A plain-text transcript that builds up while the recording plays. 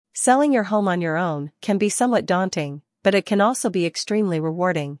Selling your home on your own can be somewhat daunting, but it can also be extremely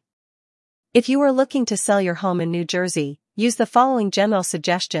rewarding. If you are looking to sell your home in New Jersey, use the following general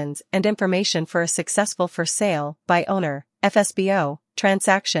suggestions and information for a successful for sale by owner (FSBO)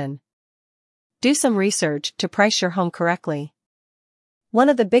 transaction. Do some research to price your home correctly. One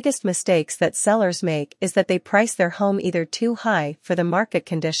of the biggest mistakes that sellers make is that they price their home either too high for the market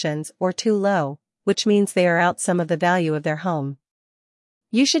conditions or too low, which means they are out some of the value of their home.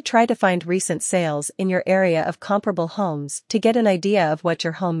 You should try to find recent sales in your area of comparable homes to get an idea of what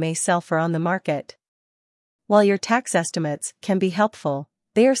your home may sell for on the market. While your tax estimates can be helpful,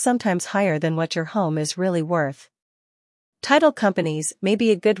 they are sometimes higher than what your home is really worth. Title companies may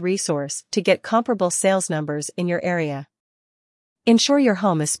be a good resource to get comparable sales numbers in your area. Ensure your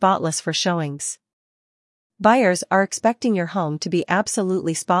home is spotless for showings. Buyers are expecting your home to be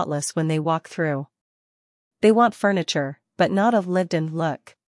absolutely spotless when they walk through. They want furniture, but not a lived-in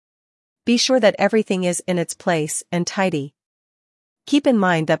look. Be sure that everything is in its place and tidy. Keep in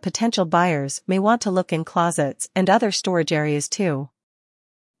mind that potential buyers may want to look in closets and other storage areas too.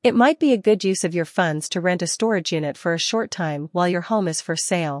 It might be a good use of your funds to rent a storage unit for a short time while your home is for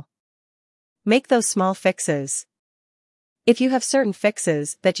sale. Make those small fixes. If you have certain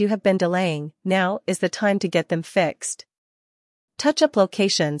fixes that you have been delaying, now is the time to get them fixed. Touch up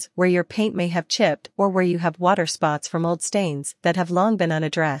locations where your paint may have chipped or where you have water spots from old stains that have long been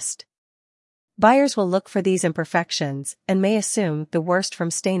unaddressed. Buyers will look for these imperfections and may assume the worst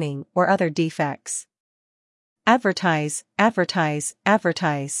from staining or other defects. Advertise, advertise,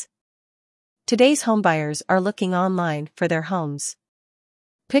 advertise. Today's homebuyers are looking online for their homes.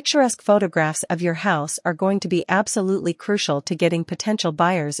 Picturesque photographs of your house are going to be absolutely crucial to getting potential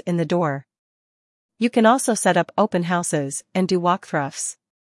buyers in the door. You can also set up open houses and do walkthroughs.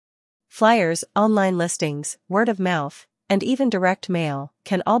 Flyers, online listings, word of mouth, and even direct mail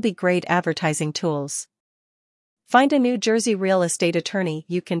can all be great advertising tools. Find a New Jersey real estate attorney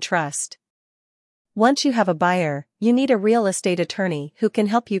you can trust. Once you have a buyer, you need a real estate attorney who can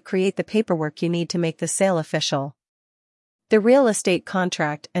help you create the paperwork you need to make the sale official. The real estate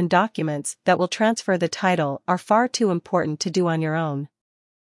contract and documents that will transfer the title are far too important to do on your own.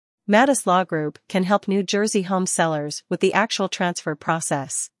 Matus Law Group can help New Jersey home sellers with the actual transfer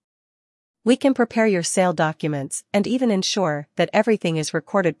process. We can prepare your sale documents and even ensure that everything is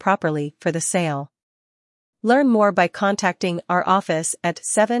recorded properly for the sale. Learn more by contacting our office at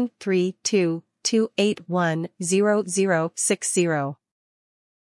 732-281-0060.